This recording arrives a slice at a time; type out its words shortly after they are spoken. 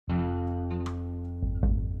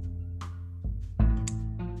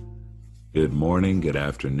Good morning, good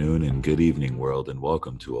afternoon, and good evening, world, and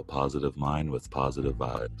welcome to A Positive Mind with Positive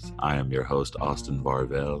Vibes. I am your host, Austin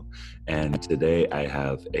Barvell, and today I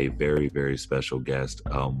have a very, very special guest,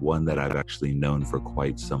 one that I've actually known for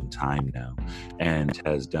quite some time now, and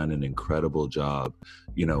has done an incredible job,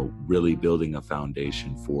 really building a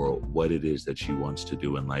foundation for what it is that she wants to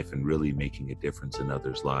do in life and really making a difference in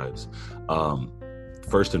others' lives.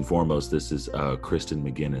 First and foremost, this is Kristen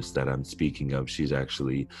McGuinness that I'm speaking of. She's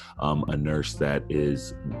actually a nurse that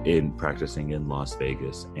is practicing in Las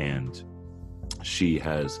Vegas, and she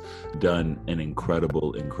has done an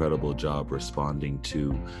incredible job responding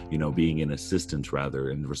to, being an assistant rather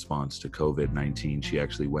in response to COVID-19. She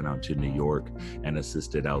actually went out to New York and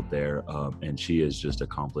assisted out there. And she has just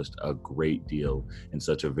accomplished a great deal in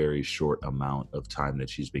such a very short amount of time that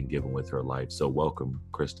she's been given with her life. So welcome,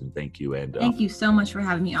 Kristen. Thank you. And thank you so much for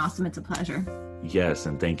having me, Austin. It's a pleasure. Yes,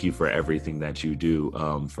 and thank you for everything that you do.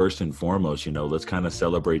 First and foremost, let's kind of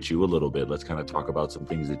celebrate you a little bit. Let's kind of talk about some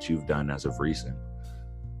things that you've done as of recent.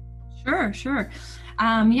 Sure.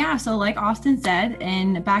 So like Austin said,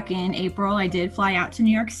 back in April, I did fly out to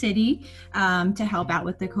New York City to help out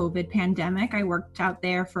with the COVID pandemic. I worked out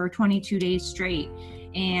there for 22 days straight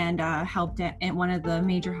and helped at one of the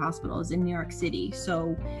major hospitals in New York City.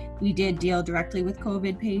 So we did deal directly with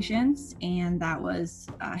COVID patients, and that was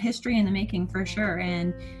history in the making for sure.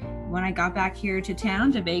 And when I got back here to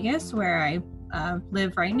town, to Vegas, where I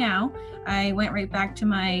live right now, I went right back to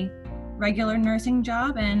my regular nursing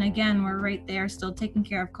job. And again, we're right there still taking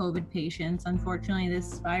care of COVID patients. Unfortunately,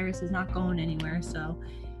 this virus is not going anywhere. So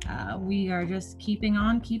we are just keeping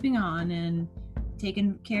on and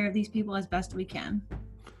taking care of these people as best we can.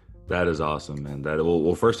 That is awesome, man.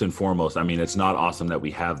 Well, first and foremost, I mean, it's not awesome that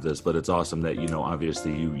we have this, but it's awesome that,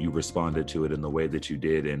 obviously you responded to it in the way that you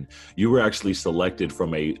did. And you were actually selected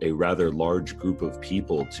from a rather large group of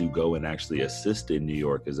people to go and actually assist in New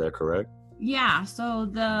York. Is that correct? Yeah. So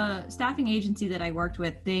the staffing agency that I worked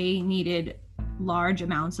with, they needed large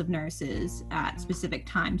amounts of nurses at specific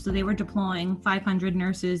times. So they were deploying 500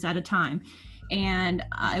 nurses at a time. And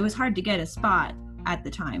it was hard to get a spot at the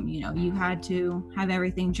time. You had to have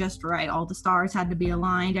everything just right. All the stars had to be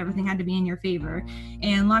aligned. Everything had to be in your favor.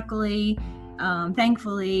 And luckily,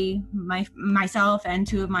 thankfully, myself and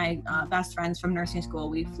two of my best friends from nursing school,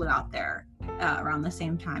 we flew out there around the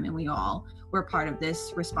same time, and we all were part of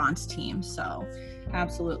this response team. So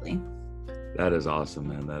absolutely. That is awesome,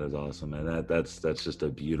 man. That is awesome. And that's just a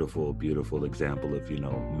beautiful example of,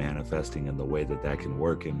 manifesting in the way that can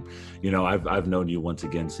work. And, I've known you once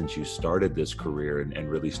again since you started this career and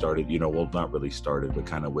really started, well, not really started, but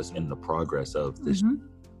kind of was in the progress of this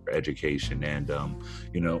education. And,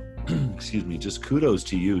 excuse me, just kudos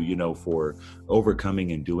to you, for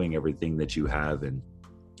overcoming and doing everything that you have, and,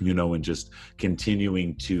 and just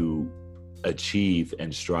continuing to achieve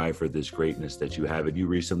and strive for this greatness that you have. And you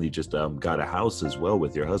recently just got a house as well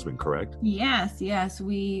with your husband, correct? Yes.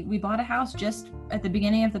 We bought a house just at the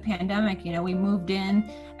beginning of the pandemic. We moved in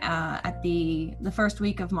at the first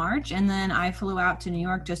week of March, and then I flew out to New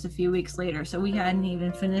York just a few weeks later. So we hadn't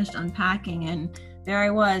even finished unpacking, and there I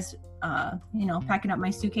was, packing up my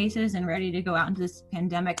suitcases and ready to go out into this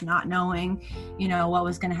pandemic, not knowing, what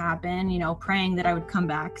was going to happen, praying that I would come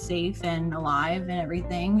back safe and alive and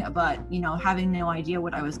everything, but, having no idea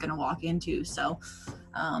what I was going to walk into. So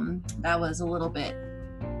that was a little bit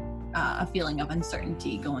a feeling of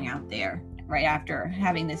uncertainty going out there right after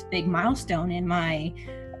having this big milestone in my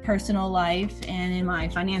personal life and in my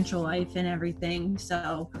financial life and everything.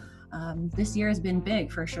 So this year has been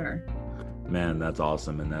big for sure. Man, that's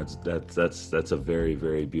awesome. And that's a very,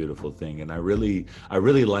 very beautiful thing. And I really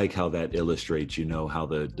like how that illustrates, how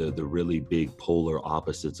the really big polar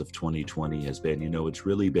opposites of 2020 has been. It's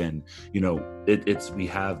really been, we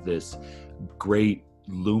have this great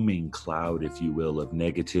looming cloud, if you will, of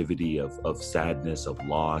negativity, of sadness, of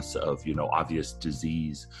loss, of, obvious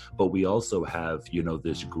disease. But we also have,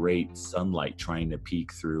 this great sunlight trying to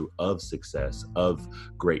peek through of success, of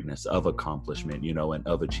greatness, of accomplishment, and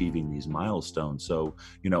of achieving these milestones. So,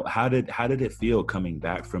 how did it feel coming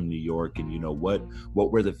back from New York? And,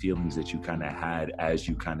 what were the feelings that you kind of had as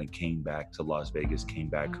you kind of came back to Las Vegas, came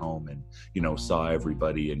back home and, saw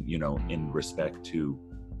everybody and, in respect to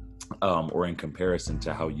or in comparison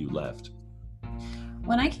to how you left?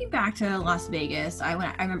 When I came back to Las Vegas, I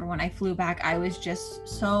remember when I flew back, I was just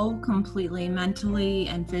so completely mentally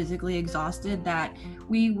and physically exhausted that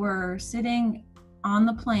we were sitting on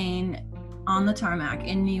the plane on the tarmac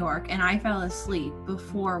in New York, and I fell asleep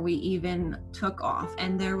before we even took off.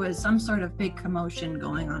 And there was some sort of big commotion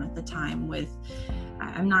going on at the time with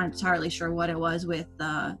I'm not entirely sure what it was with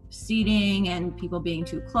seating and people being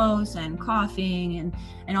too close and coughing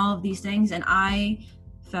and all of these things. And I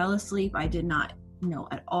fell asleep. I did not know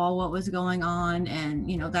at all what was going on. And,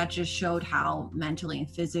 that just showed how mentally and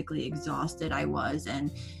physically exhausted I was.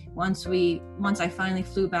 And once I finally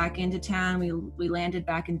flew back into town, we landed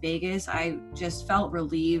back in Vegas, I just felt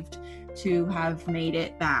relieved to have made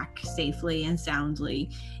it back safely and soundly.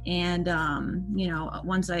 And,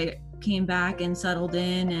 once I came back and settled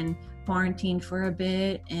in and quarantined for a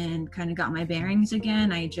bit and kind of got my bearings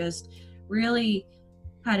again, I just really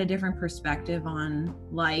had a different perspective on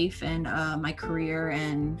life and my career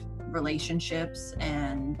and relationships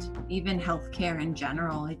and even healthcare in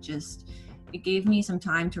general. It gave me some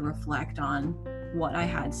time to reflect on what I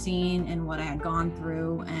had seen and what I had gone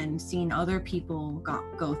through and seen other people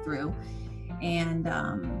go through. And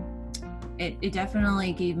it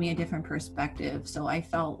definitely gave me a different perspective. So I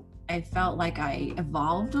felt like I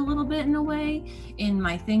evolved a little bit in a way in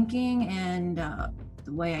my thinking and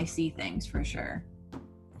the way I see things, for sure.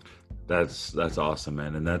 That's awesome,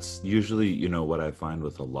 man. And that's usually, what I find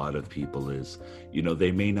with a lot of people is,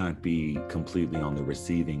 they may not be completely on the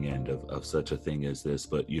receiving end of such a thing as this,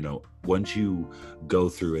 but, once you go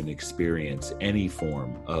through and experience any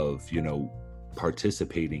form of,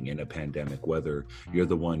 participating in a pandemic, whether you're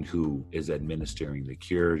the one who is administering the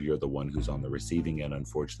cure, you're the one who's on the receiving end,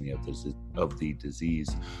 unfortunately, of the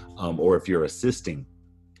disease, or if you're assisting,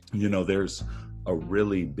 there's a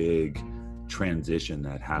really big transition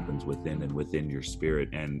that happens within your spirit,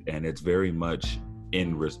 and it's very much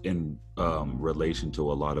in relation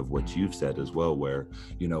to a lot of what you've said as well, where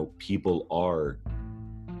people are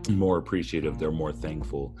more appreciative, they're more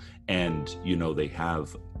thankful, and they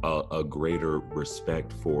have a greater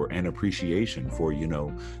respect for and appreciation for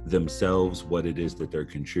themselves, what it is that they're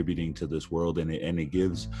contributing to this world, and it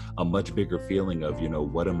gives a much bigger feeling of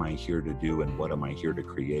what am I here to do and what am I here to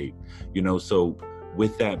create. So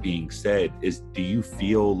with that being said, do you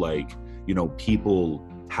feel like people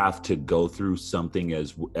have to go through something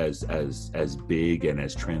as big and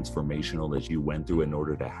as transformational as you went through in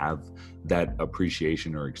order to have that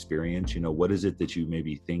appreciation or experience? What is it that you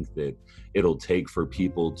maybe think that it'll take for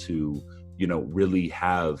people to really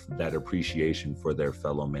have that appreciation for their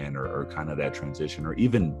fellow man, or kind of that transition, or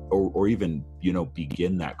even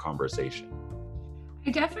begin that conversation? I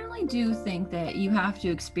definitely do think that you have to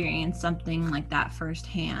experience something like that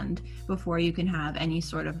firsthand before you can have any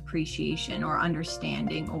sort of appreciation or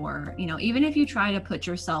understanding, or, even if you try to put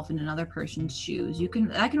yourself in another person's shoes,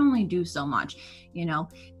 that can only do so much,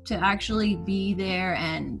 to actually be there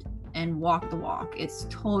and walk the walk. It's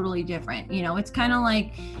totally different. It's kind of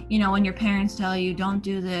like, when your parents tell you don't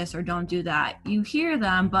do this or don't do that, you hear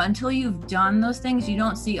them, but until you've done those things, you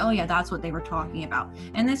don't see, oh yeah, that's what they were talking about.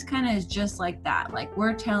 And this kind of is just like that. Like,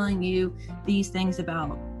 we're telling you these things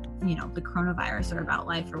about, the coronavirus or about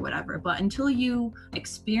life or whatever, but until you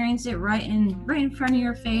experience it right in front of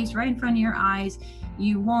your face, right in front of your eyes,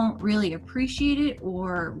 you won't really appreciate it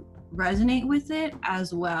or resonate with it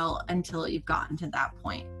as well until you've gotten to that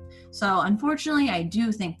point. So unfortunately, I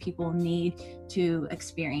do think people need to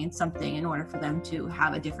experience something in order for them to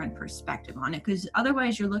have a different perspective on it, because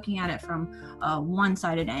otherwise you're looking at it from a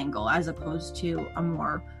one-sided angle as opposed to a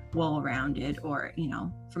more well-rounded, or,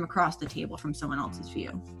 from across the table from someone else's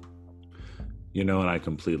view. And I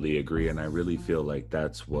completely agree. And I really feel like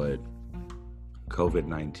that's what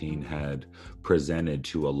COVID-19 had presented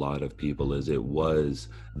to a lot of people, is it was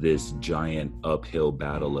this giant uphill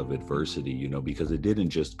battle of adversity, because it didn't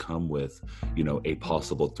just come with, a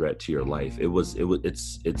possible threat to your life.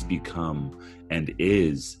 It's become and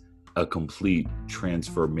is a complete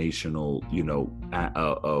transformational,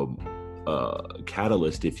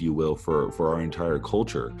 catalyst, if you will, for our entire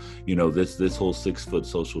culture. This whole 6 foot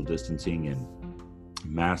social distancing and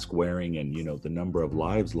mask wearing and, the number of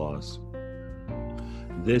lives lost.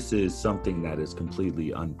 This is something that is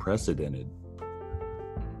completely unprecedented.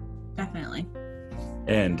 Definitely.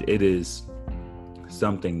 And it is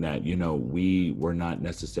something that, we were not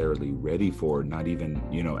necessarily ready for, not even,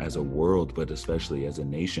 as a world, but especially as a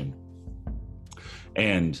nation.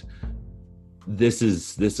 And this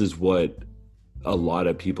is what a lot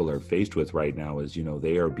of people are faced with right now, is,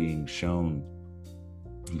 they are being shown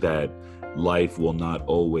that life will not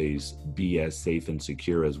always be as safe and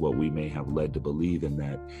secure as what we may have led to believe, and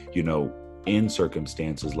that, in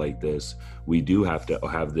circumstances like this, we do have to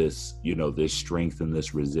have this, this strength and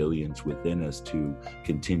this resilience within us to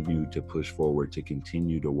continue to push forward, to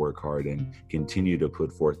continue to work hard and continue to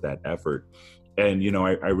put forth that effort. And,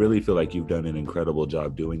 I really feel like you've done an incredible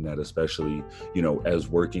job doing that, especially, as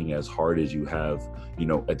working as hard as you have,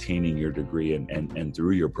 attaining your degree and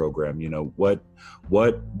through your program. What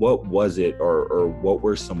was it, or what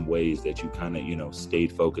were some ways that you kind of,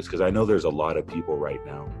 stayed focused? Because I know there's a lot of people right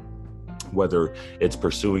now, whether it's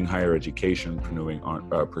pursuing higher education,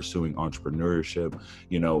 pursuing entrepreneurship,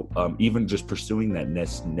 even just pursuing that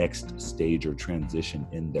next stage or transition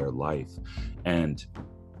in their life. And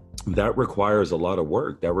that requires a lot of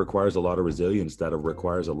work. That requires a lot of resilience. That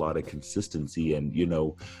requires a lot of consistency and,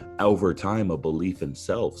 over time, a belief in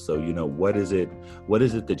self. So, what is it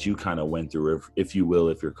that you kind of went through, if you will,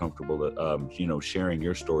 if you're comfortable, sharing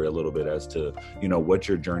your story a little bit as to, what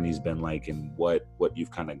your journey's been like and what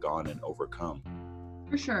you've kind of gone and overcome?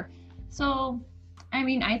 For sure. So,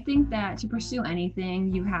 I think that to pursue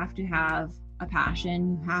anything, you have to have a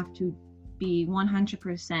passion. You have to be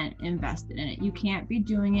 100% invested in it. You can't be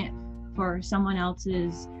doing it for someone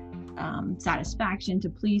else's satisfaction, to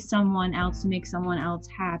please someone else, to make someone else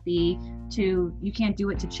happy. You can't do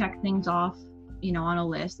it to check things off, on a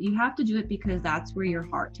list. You have to do it because that's where your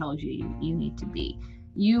heart tells you need to be.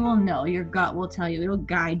 You will know, your gut will tell you, it'll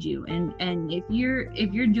guide you. And if you're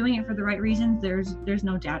doing it for the right reasons, there's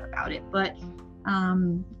no doubt about it. But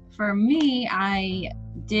for me, I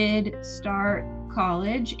did start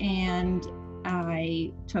college and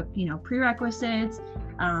I took, prerequisites,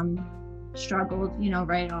 struggled,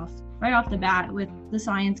 right off the bat with the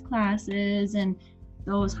science classes and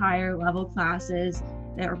those higher level classes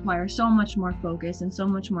that require so much more focus and so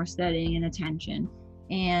much more studying and attention.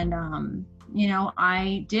 And,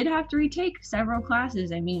 I did have to retake several classes.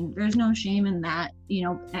 There's no shame in that.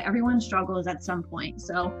 Everyone struggles at some point.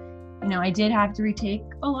 So, I did have to retake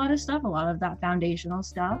a lot of that foundational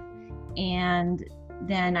stuff. And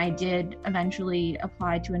then I did eventually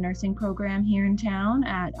apply to a nursing program here in town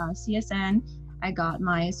at CSN. I got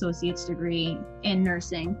my associate's degree in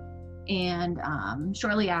nursing. And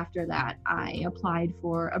shortly after that, I applied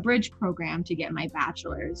for a bridge program to get my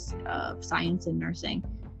bachelor's of science in nursing.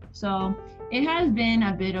 So it has been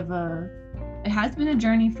a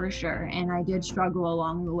journey for sure. And I did struggle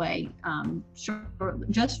along the way.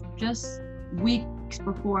 Just weeks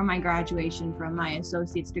before my graduation from my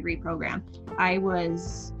associate's degree program, I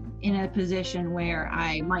was in a position where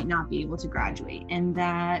I might not be able to graduate. And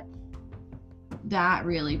that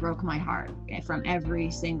really broke my heart from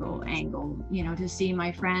every single angle, to see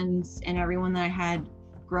my friends and everyone that I had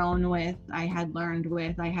grown with, I had learned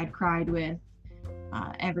with, I had cried with,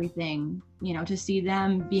 everything, to see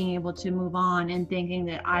them being able to move on and thinking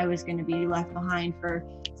that I was going to be left behind for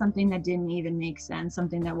something that didn't even make sense,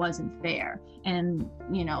 something that wasn't fair. And,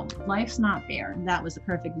 life's not fair. That was a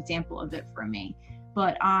perfect example of it for me.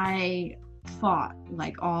 But I fought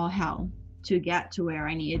like all hell to get to where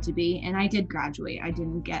I needed to be. And I did graduate. I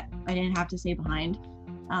didn't have to stay behind.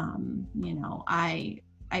 I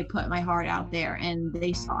put my heart out there and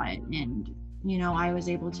they saw it. And, I was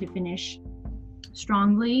able to finish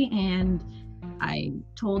strongly. And I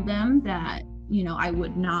told them that, I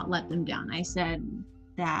would not let them down. I said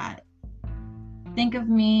that, think of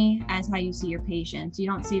me as how you see your patients. You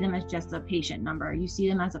don't see them as just a patient number. You see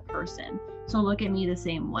them as a person. So look at me the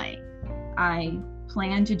same way. I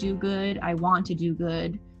plan to do good. I want to do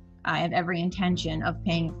good. I have every intention of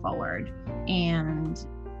paying it forward. And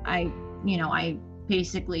I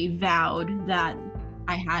basically vowed that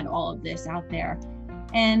I had all of this out there.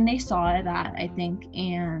 And they saw that, I think,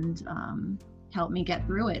 and helped me get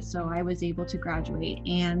through it. So I was able to graduate.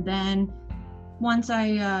 And then once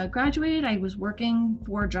I graduated, I was working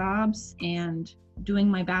 4 jobs and doing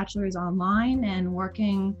my bachelor's online and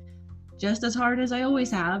working just as hard as I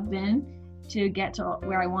always have been to get to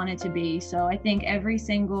where I wanted to be. So I think every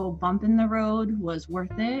single bump in the road was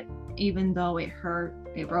worth it, even though it hurt.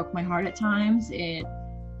 It broke my heart at times. It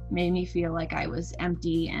made me feel like I was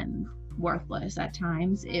empty and worthless at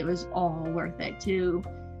times. It was all worth it to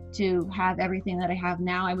have everything that I have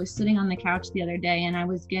now. I was sitting on the couch the other day and I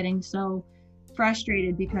was getting so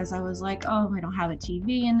frustrated because I was like, oh, I don't have a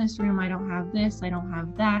TV in this room. I don't have this. I don't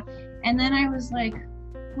have that. And then I was like,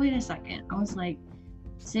 wait a second. I was like,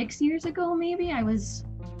 6 years ago, maybe I was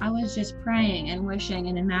just praying and wishing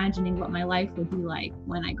and imagining what my life would be like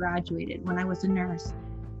when I graduated, when I was a nurse,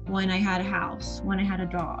 when I had a house, when I had a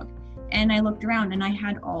dog. And I looked around and I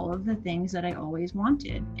had all of the things that I always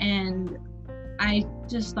wanted. And I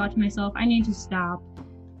just thought to myself, I need to stop,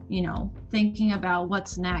 thinking about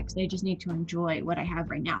what's next. I just need to enjoy what I have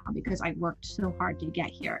right now because I worked so hard to get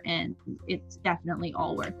here, and it's definitely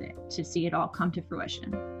all worth it to see it all come to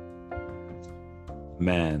fruition.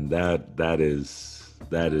 Man, that is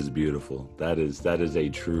beautiful. That is a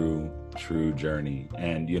true true journey.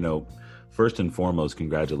 And, first and foremost,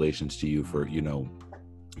 congratulations to you for,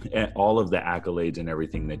 and all of the accolades and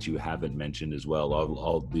everything that you haven't mentioned as well,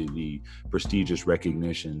 all the prestigious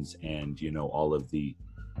recognitions and, all of the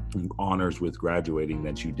honors with graduating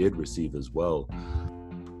that you did receive as well.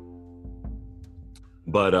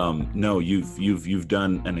 But no, you've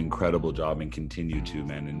done an incredible job and continue to,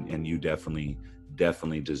 man, and you definitely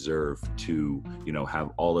deserve to,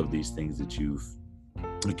 have all of these things that you've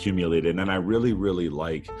accumulated. And I really, really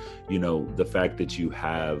like, the fact that you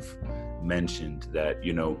have mentioned that,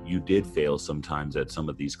 you did fail sometimes at some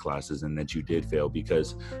of these classes, and that you did fail,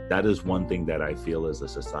 because that is one thing that I feel as a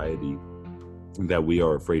society that we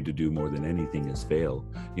are afraid to do more than anything is fail.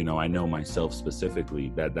 I know myself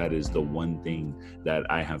specifically that is the one thing that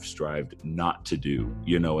I have strived not to do,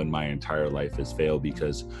 in my entire life, is fail,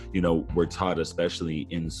 because, we're taught, especially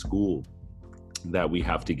in school, that we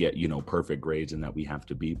have to get, perfect grades and that we have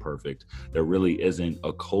to be perfect. There really isn't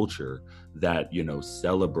a culture that,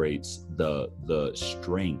 celebrates the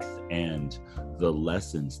strength and the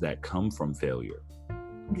lessons that come from failure.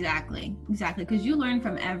 Exactly. Because you learn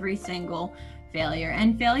from every single failure,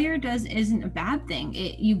 and failure isn't a bad thing.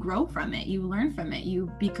 You grow from it, you learn from it, you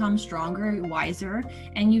become stronger, wiser,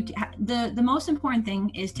 and the most important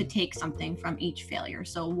thing is to take something from each failure.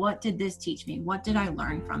 So what did this teach me? What did I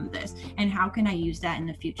learn from this? And how can I use that in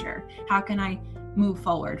the future? How can I move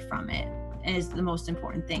forward from it is the most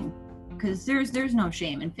important thing. Because there's no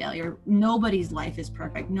shame in failure. Nobody's life is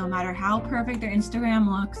perfect. No matter how perfect their Instagram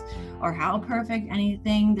looks or how perfect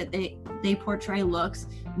anything that they portray looks,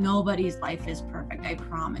 nobody's life is perfect. I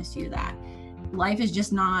promise you that. Life is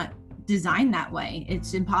just not designed that way.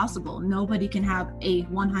 It's impossible. Nobody can have a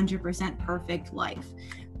 100% perfect life.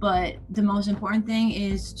 But the most important thing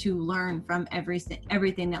is to learn from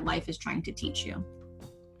everything that life is trying to teach you.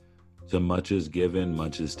 So much is given,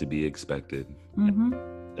 much is to be expected. Mm-hmm.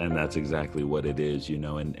 And that's exactly what it is,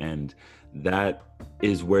 and that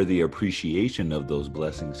is where the appreciation of those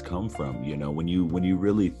blessings come from. When you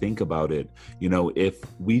really think about it, if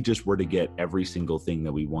we just were to get every single thing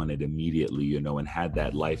that we wanted immediately, and had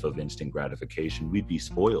that life of instant gratification, we'd be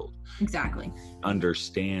spoiled. Exactly.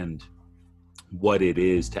 Understand what it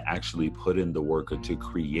is to actually put in the work to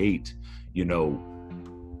create,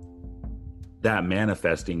 that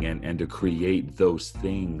manifesting and to create those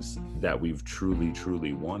things that we've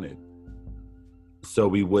truly wanted. So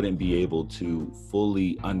we wouldn't be able to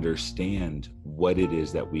fully understand what it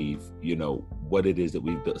is that we've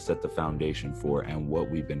set the foundation for, and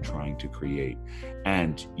what we've been trying to create,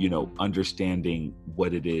 and, understanding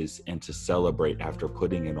what it is, and to celebrate after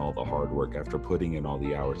putting in all the hard work, after putting in all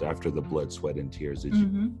the hours, after the blood, sweat, and tears.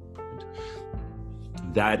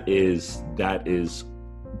 That is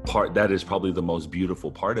probably the most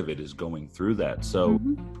beautiful part of it, is going through that. So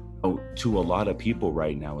to a lot of people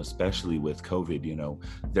right now, especially with COVID,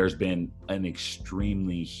 there's been an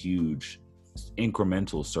extremely huge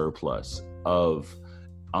incremental surplus of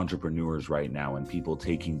entrepreneurs right now, and people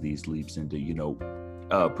taking these leaps into,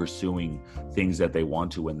 pursuing things that they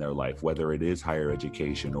want to in their life, whether it is higher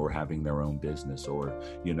education or having their own business, or,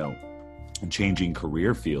 changing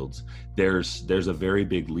career fields. There's a very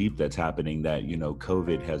big leap that's happening that,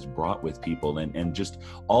 COVID has brought with people, and just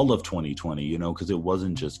all of 2020, because it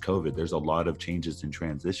wasn't just COVID. There's a lot of changes and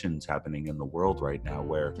transitions happening in the world right now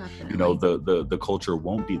where, the culture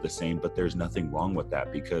won't be the same, but there's nothing wrong with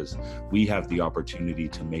that, because we have the opportunity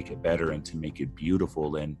to make it better and to make it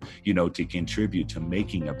beautiful, and, to contribute to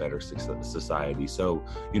making a better society. So,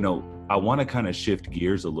 I want to kind of shift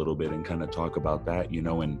gears a little bit and kind of talk about that,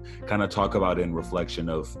 and kind of talk about in reflection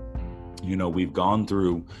of, we've gone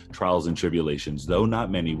through trials and tribulations, though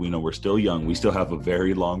not many. We know we're still young. We still have a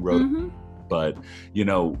very long road, but,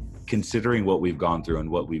 considering what we've gone through and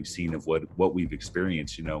what we've seen of what we've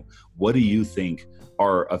experienced, what do you think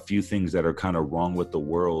are a few things that are kind of wrong with the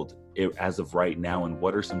world as of right now, and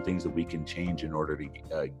what are some things that we can change in order to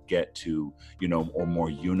get to, a more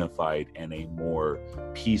unified and a more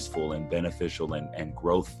peaceful and beneficial and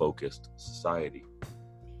growth focused society?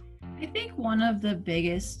 I think one of the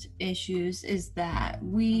biggest issues is that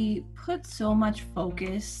we put so much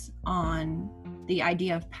focus on the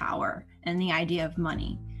idea of power and the idea of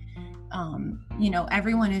money.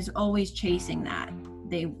 Everyone is always chasing that.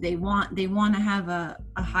 They want to have a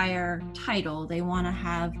higher title. They want to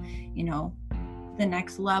have, the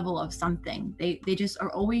next level of something. They just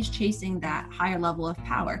are always chasing that higher level of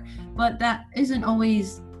power. But that isn't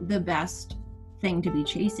always the best thing to be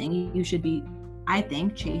chasing. You should be, I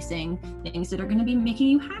think, chasing things that are going to be making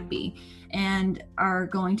you happy and are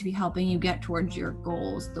going to be helping you get towards your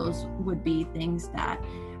goals. Those would be things that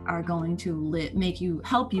are going to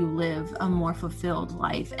help you live a more fulfilled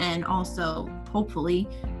life, and also hopefully,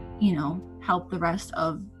 help the rest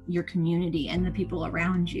of your community and the people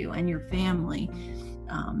around you and your family,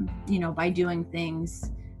 by doing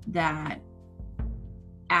things that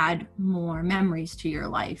add more memories to your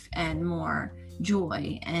life and more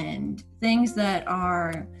joy and things that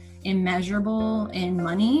are immeasurable in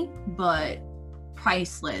money, but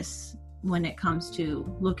priceless when it comes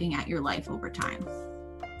to looking at your life over time.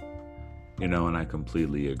 And I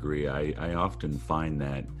completely agree. I often find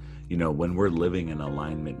that, when we're living in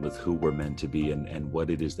alignment with who we're meant to be and what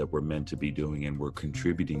it is that we're meant to be doing, and we're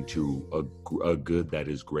contributing to a good that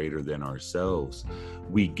is greater than ourselves,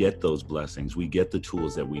 we get those blessings. We get the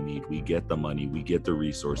tools that we need. We get the money. We get the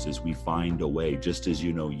resources. We find a way, just as,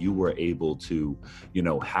 you were able to,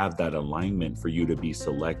 have that alignment for you to be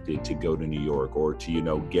selected to go to New York, or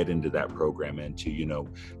to, get into that program, and to,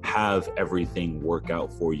 have everything work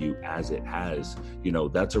out for you as it has.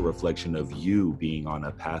 That's a reflection of you being on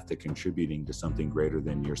a path to contributing to something greater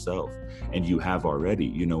than yourself. And you have already,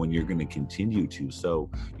 and you're going to continue to.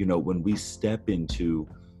 So, when we step into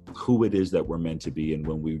who it is that we're meant to be, and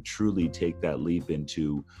when we truly take that leap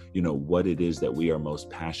into, what it is that we are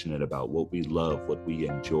most passionate about, what we love, what we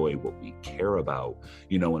enjoy, what we care about,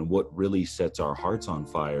 and what really sets our hearts on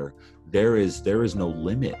fire, there is no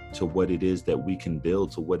limit to what it is that we can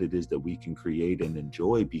build, to what it is that we can create and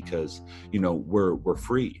enjoy, because, we're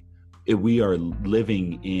free. We are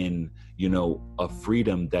living in, a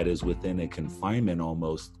freedom that is within a confinement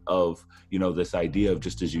almost of, this idea of,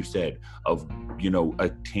 just as you said, of,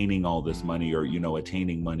 attaining all this money, or,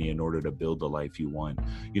 attaining money in order to build the life you want.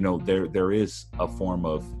 There is a form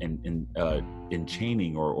of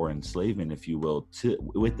enchaining or enslavement, if you will,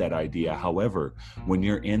 with that idea. However, when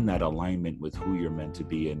you're in that alignment with who you're meant to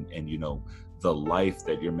be, and the life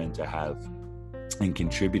that you're meant to have, and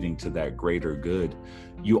contributing to that greater good,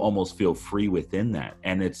 you almost feel free within that.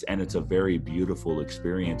 And it's a very beautiful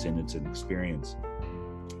experience. And it's an experience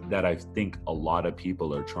that I think a lot of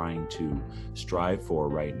people are trying to strive for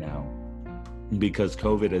right now, because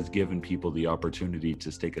COVID has given people the opportunity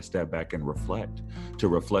to take a step back and reflect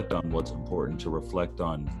on what's important, to reflect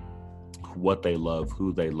on what they love,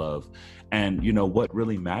 who they love, and, what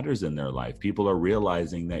really matters in their life. People are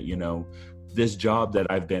realizing that, this job that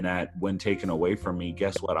I've been at, when taken away from me,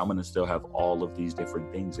 guess what? I'm going to still have all of these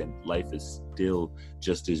different things, and life is still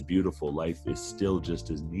just as beautiful. Life is still just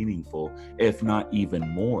as meaningful, if not even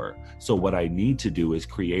more. So what I need to do is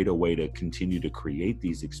create a way to continue to create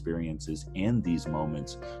these experiences and these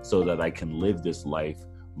moments, so that I can live this life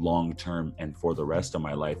long term and for the rest of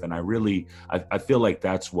my life. And I feel like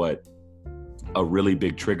that's what a really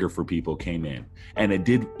big trigger for people came in. And it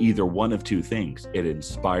did either one of two things. It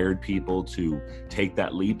inspired people to take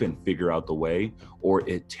that leap and figure out the way, or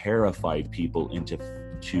it terrified people into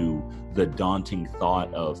the daunting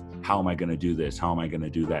thought of, how am I going to do this? How am I going to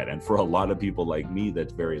do that? And for a lot of people like me,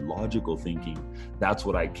 that's very logical thinking. That's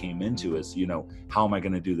what I came into, is, how am I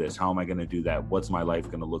going to do this? How am I going to do that? What's my life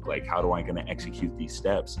going to look like? How do I going to execute these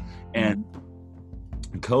steps? And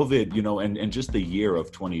COVID, and just the year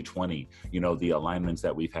of 2020, the alignments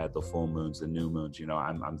that we've had, the full moons, the new moons,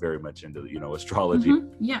 I'm very much into, astrology.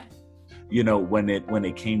 Mm-hmm. Yeah. When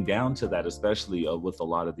it came down to that, especially with a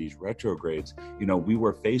lot of these retrogrades, we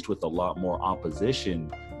were faced with a lot more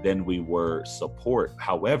opposition than we were support.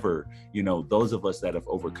 However, those of us that have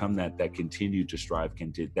overcome that continue to strive,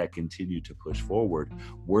 that continue to push forward,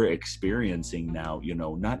 we're experiencing now,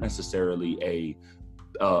 not necessarily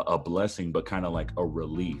a blessing, but kind of like a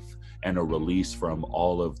relief and a release from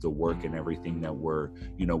all of the work and everything that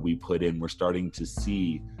we put in. We're starting to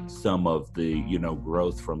see some of the,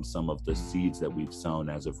 growth from some of the seeds that we've sown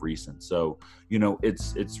as of recent. So,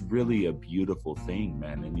 it's really a beautiful thing,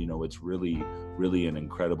 man. And, it's really, really an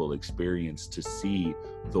incredible experience to see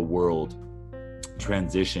the world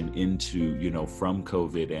transition into, from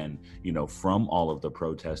COVID and, from all of the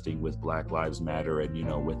protesting with Black Lives Matter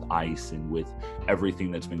and, with ICE and with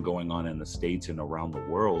everything that's been going on in the States and around the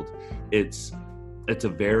world. It's a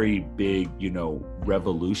very big,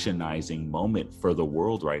 revolutionizing moment for the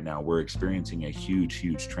world right now. We're experiencing a huge,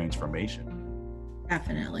 huge transformation.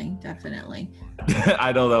 Definitely.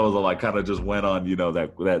 I know that was a lot, kind of just went on,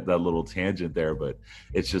 that little tangent there, but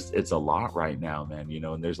it's a lot right now, man,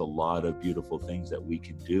 and there's a lot of beautiful things that we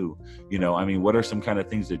can do. What are some kind of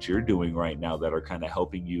things that you're doing right now that are kind of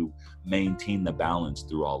helping you maintain the balance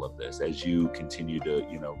through all of this as you continue to,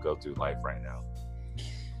 go through life right now?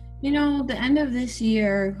 The end of this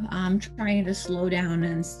year, I'm trying to slow down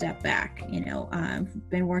and step back. I've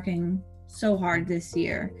been working so hard this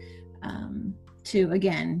year. to,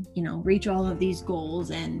 again, reach all of these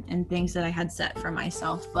goals and things that I had set for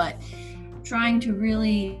myself. But trying to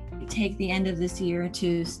really take the end of this year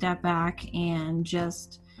to step back and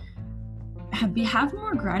just have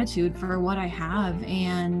more gratitude for what I have.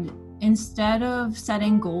 And instead of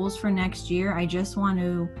setting goals for next year, I just want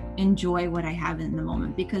to enjoy what I have in the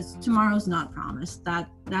moment, because tomorrow's not promised. That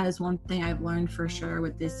is one thing I've learned for sure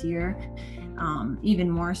with this year, even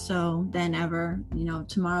more so than ever.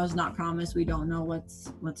 Tomorrow's not promised. We don't know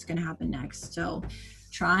what's going to happen next. So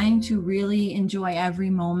trying to really enjoy every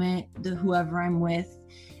moment, whoever I'm with,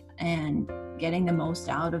 and getting the most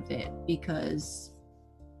out of it, because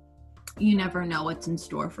you never know what's in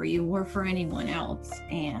store for you or for anyone else.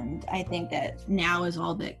 And I think that now is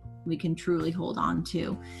all that we can truly hold on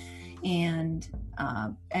to. And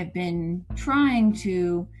I've been trying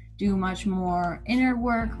to do much more inner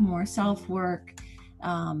work, more self-work.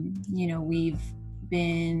 We've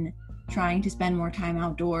been trying to spend more time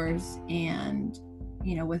outdoors and,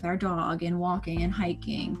 with our dog, and walking and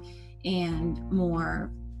hiking, and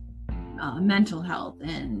more mental health,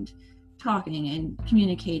 and talking and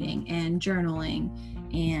communicating and journaling,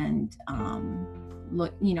 and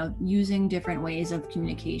using different ways of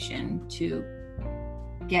communication to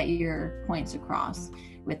get your points across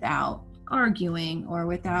without arguing or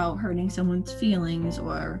without hurting someone's feelings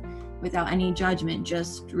or without any judgment,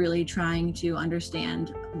 just really trying to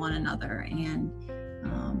understand one another. And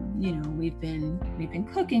we've been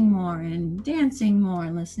cooking more and dancing more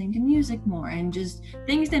and listening to music more, and just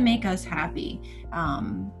things that make us happy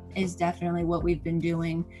is definitely what we've been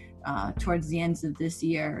doing towards the ends of this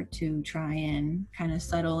year, to try and kind of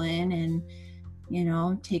settle in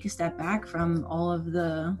and take a step back from all of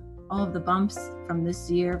the bumps from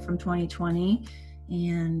this year, from 2020,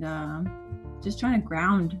 and just trying to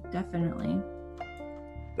ground, definitely.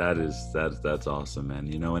 That's awesome,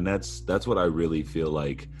 man. And that's what I really feel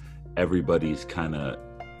like everybody's kind of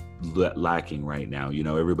lacking right now.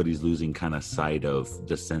 Everybody's losing kind of sight of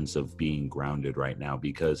the sense of being grounded right now,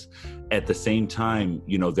 because at the same time,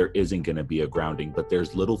 there isn't going to be a grounding, but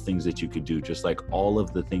there's little things that you could do, just like all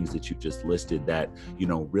of the things that you just listed, that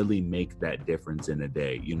really make that difference in a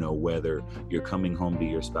day. Whether you're coming home to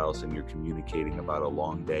your spouse and you're communicating about a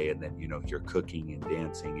long day, and then you're cooking and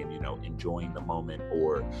dancing and enjoying the moment,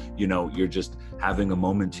 or you're just having a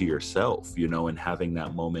moment to yourself, and having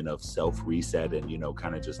that moment of self reset, and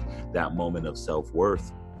kind of just that moment of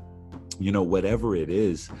self-worth. Whatever it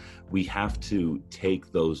is, we have to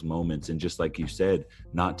take those moments and, just like you said,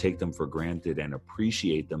 not take them for granted and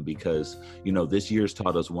appreciate them, because this year's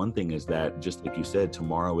taught us one thing, is that, just like you said,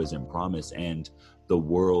 tomorrow isn't promised, and the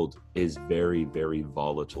world is very, very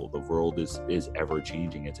volatile. The world is ever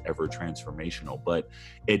changing. It's ever transformational, but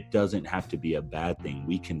it doesn't have to be a bad thing.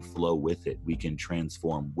 We can flow with it. We can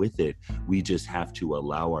transform with it. We just have to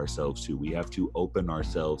allow ourselves to. We have to open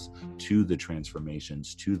ourselves to the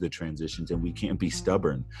transformations, to the transitions, and we can't be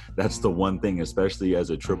stubborn. That's the one thing, especially as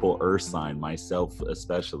a triple earth sign, myself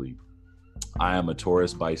especially. I am a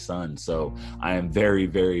Taurus by sun, so I am very,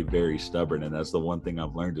 very, very stubborn. And that's the one thing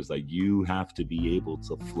I've learned, is like, you have to be able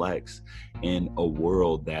to flex in a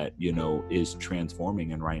world that, is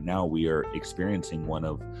transforming. And right now we are experiencing one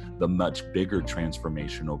of the much bigger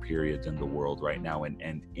transformational periods in the world right now, and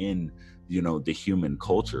in, the human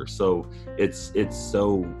culture. So it's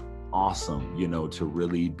so awesome, to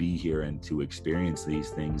really be here and to experience these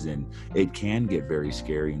things. And it can get very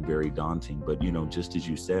scary and very daunting, but just as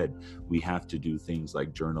you said, we have to do things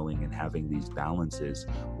like journaling and having these balances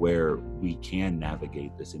where we can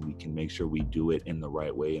navigate this, and we can make sure we do it in the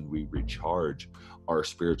right way, and we recharge our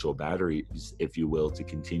spiritual batteries, if you will, to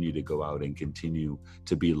continue to go out and continue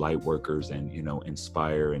to be light workers and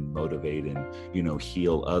inspire and motivate and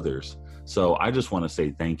heal others. So I just want to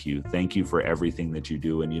say thank you for everything that you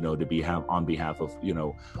do. And to be on behalf of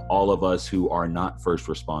all of us who are not first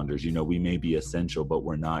responders, we may be essential, but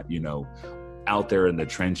we're not out there in the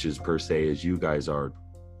trenches per se as you guys are.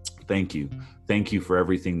 Thank you for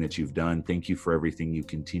everything that you've done. Thank you for everything you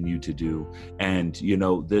continue to do. And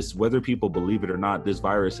this, whether people believe it or not, this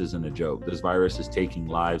virus isn't a joke. This virus is taking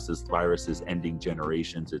lives. This virus is ending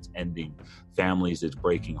generations. It's ending families. It's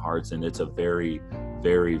breaking hearts. And it's a very,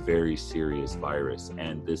 very, very serious virus.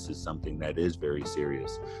 And this is something that is very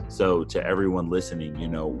serious. So to everyone listening,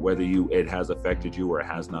 whether it has affected you or it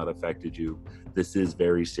has not affected you, this is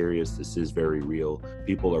very serious. This is very real.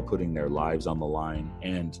 People are putting their lives on the line,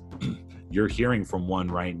 and you're hearing from one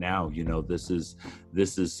right now. This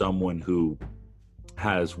is someone who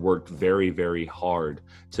has worked very, very hard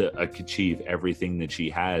to achieve everything that she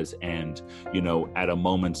has. And, at a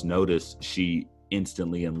moment's notice, she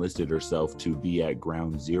instantly enlisted herself to be at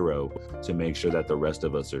ground zero to make sure that the rest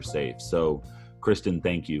of us are safe. So Kristen,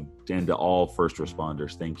 thank you. And to all first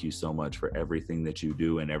responders, thank you so much for everything that you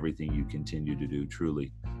do and everything you continue to do.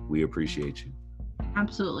 Truly, we appreciate you.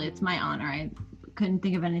 Absolutely. It's my honor. I couldn't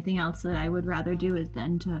think of anything else that I would rather do is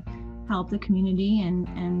than to help the community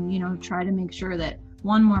and try to make sure that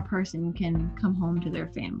one more person can come home to their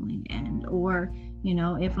family, and or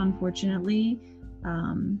if unfortunately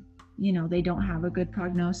they don't have a good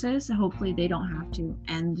prognosis, hopefully they don't have to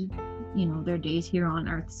end their days here on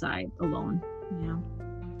Earth's side alone.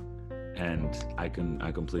 And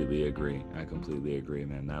I completely agree. I completely agree,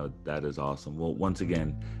 man. That is awesome. Well, once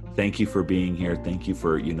again, thank you for being here. Thank you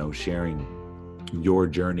for, sharing your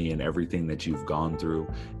journey and everything that you've gone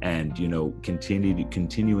through, and,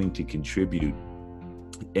 continuing to contribute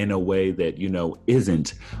in a way that,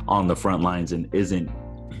 isn't on the front lines and isn't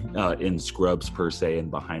in scrubs per se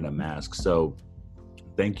and behind a mask. So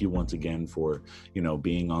thank you once again for,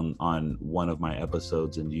 being on one of my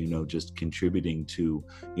episodes and, just contributing to,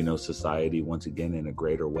 society once again in a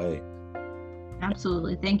greater way.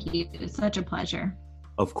 Absolutely. Thank you. It's such a pleasure.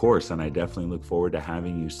 Of course. And I definitely look forward to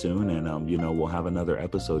having you soon. And, we'll have another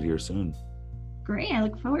episode here soon. Great. I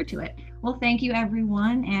look forward to it. Well, thank you,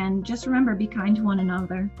 everyone. And just remember, be kind to one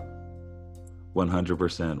another.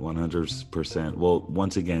 100%. Well,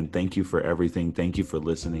 once again, thank you for everything. Thank you for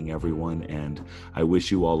listening, everyone. And I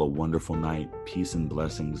wish you all a wonderful night. Peace and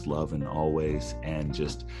blessings, love, and always. And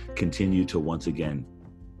just continue to, once again,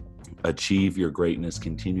 achieve your greatness,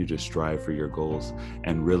 continue to strive for your goals,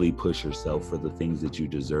 and really push yourself for the things that you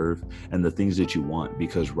deserve and the things that you want.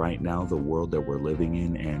 Because right now, the world that we're living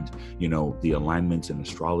in and, the alignments in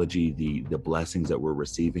astrology, the blessings that we're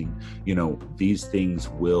receiving, these things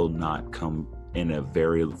will not come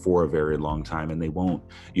for a very long time, and they won't,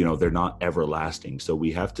 they're not everlasting. So we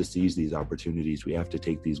have to seize these opportunities. We have to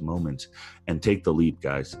take these moments and take the leap,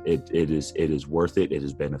 guys. It is worth it. It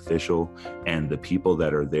is beneficial. And the people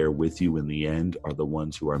that are there with you in the end are the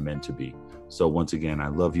ones who are meant to be. So once again, I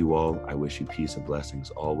love you all. I wish you peace and blessings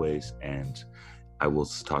always. And I will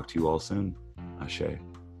talk to you all soon. Ashe.